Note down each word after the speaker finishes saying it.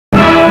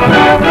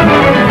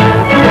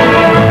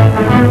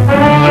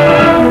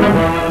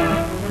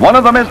One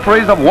of the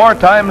mysteries of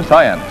wartime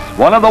science,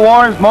 one of the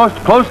war's most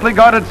closely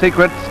guarded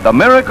secrets, the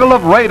miracle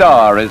of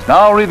radar is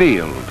now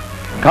revealed.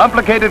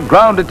 Complicated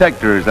ground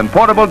detectors and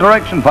portable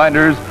direction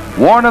finders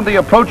warn of the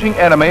approaching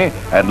enemy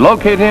and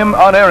locate him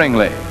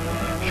unerringly.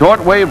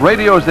 Shortwave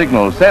radio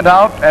signals sent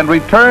out and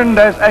returned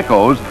as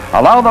echoes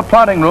allow the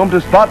plotting room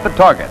to spot the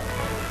target.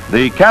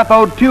 The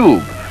cathode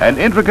tube and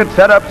intricate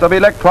setups of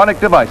electronic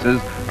devices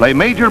play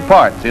major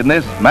parts in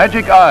this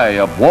magic eye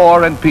of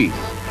war and peace.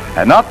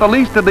 And not the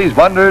least of these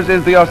wonders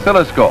is the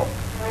oscilloscope.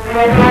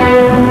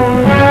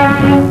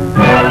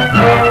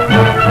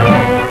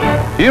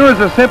 Here is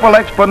a simple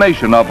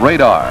explanation of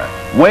radar.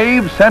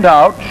 Waves sent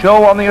out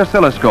show on the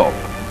oscilloscope.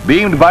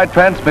 Beamed by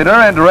transmitter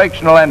and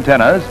directional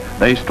antennas,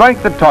 they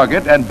strike the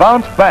target and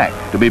bounce back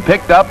to be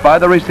picked up by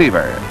the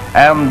receiver.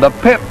 And the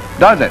pip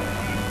does it.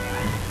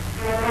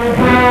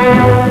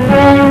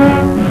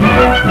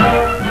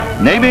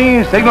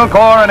 Navy, Signal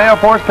Corps, and Air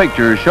Force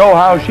pictures show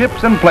how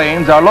ships and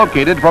planes are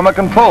located from a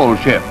control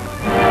ship.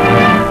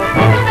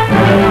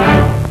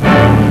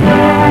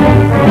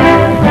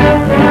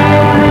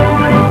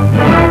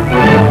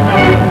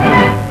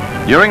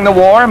 During the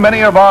war,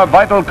 many of our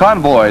vital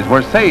convoys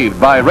were saved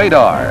by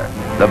radar.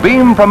 The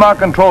beam from our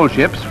control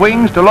ship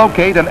swings to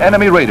locate an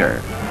enemy raider.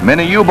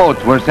 Many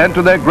U-boats were sent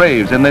to their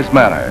graves in this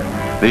manner.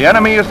 The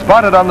enemy is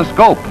spotted on the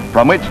scope,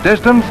 from which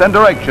distance and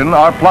direction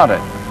are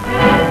plotted.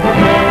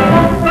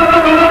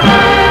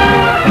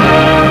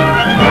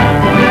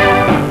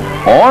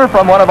 Or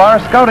from one of our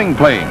scouting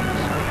planes.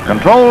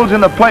 Controls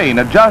in the plane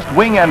adjust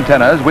wing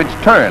antennas which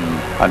turn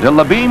until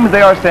the beams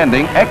they are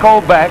sending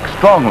echo back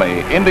strongly,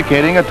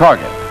 indicating a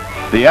target.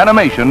 The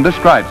animation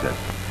describes it.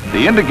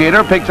 The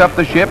indicator picks up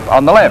the ship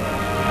on the left.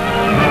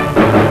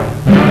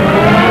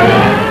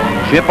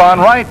 Ship on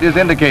right is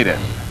indicated.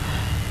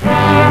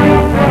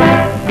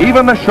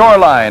 Even the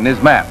shoreline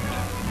is mapped.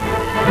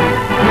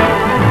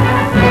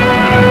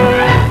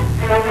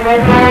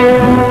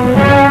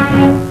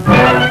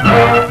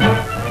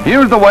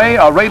 Here's the way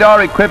a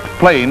radar-equipped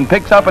plane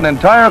picks up an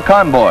entire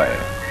convoy.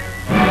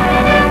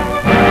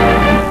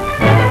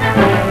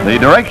 The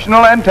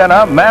directional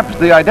antenna maps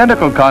the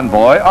identical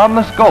convoy on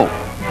the scope.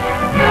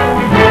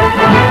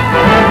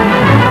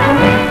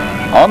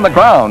 On the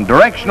ground,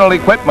 directional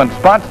equipment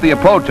spots the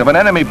approach of an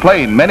enemy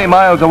plane many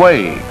miles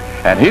away.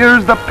 And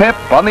here's the pip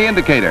on the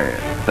indicator.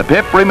 The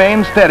pip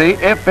remains steady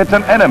if it's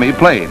an enemy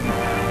plane.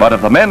 But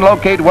if the men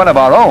locate one of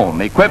our own,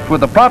 equipped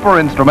with the proper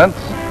instruments,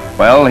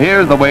 well,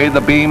 here's the way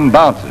the beam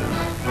bounces.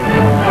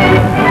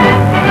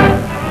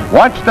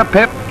 Watch the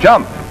pip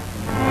jump.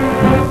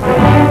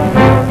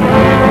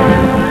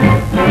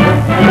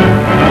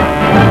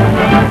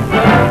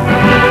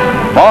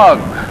 Fog,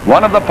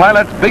 one of the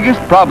pilot's biggest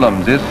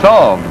problems, is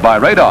solved by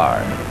radar.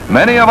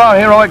 Many of our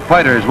heroic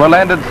fighters were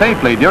landed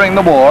safely during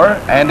the war,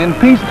 and in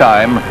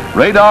peacetime,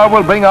 radar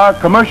will bring our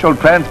commercial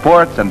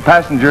transports and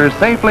passengers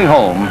safely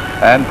home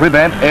and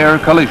prevent air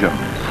collisions.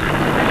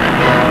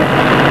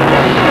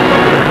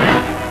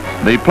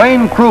 The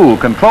plane crew,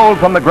 controlled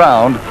from the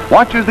ground,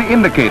 watches the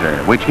indicator,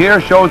 which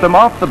here shows them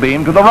off the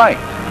beam to the right.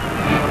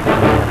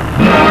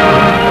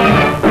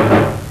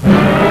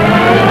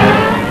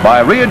 By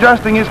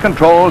readjusting his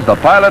controls, the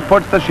pilot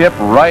puts the ship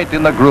right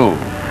in the groove.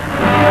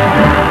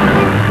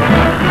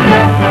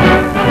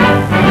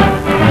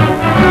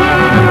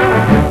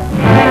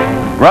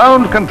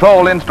 Ground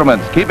control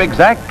instruments keep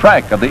exact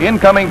track of the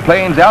incoming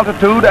plane's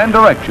altitude and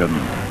direction.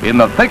 In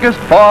the thickest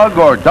fog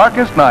or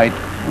darkest night,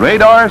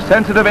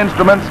 radar-sensitive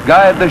instruments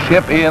guide the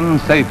ship in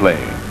safely.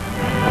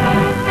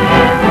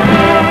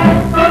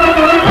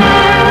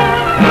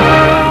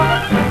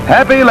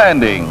 Happy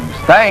landings,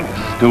 thanks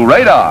to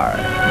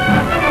radar.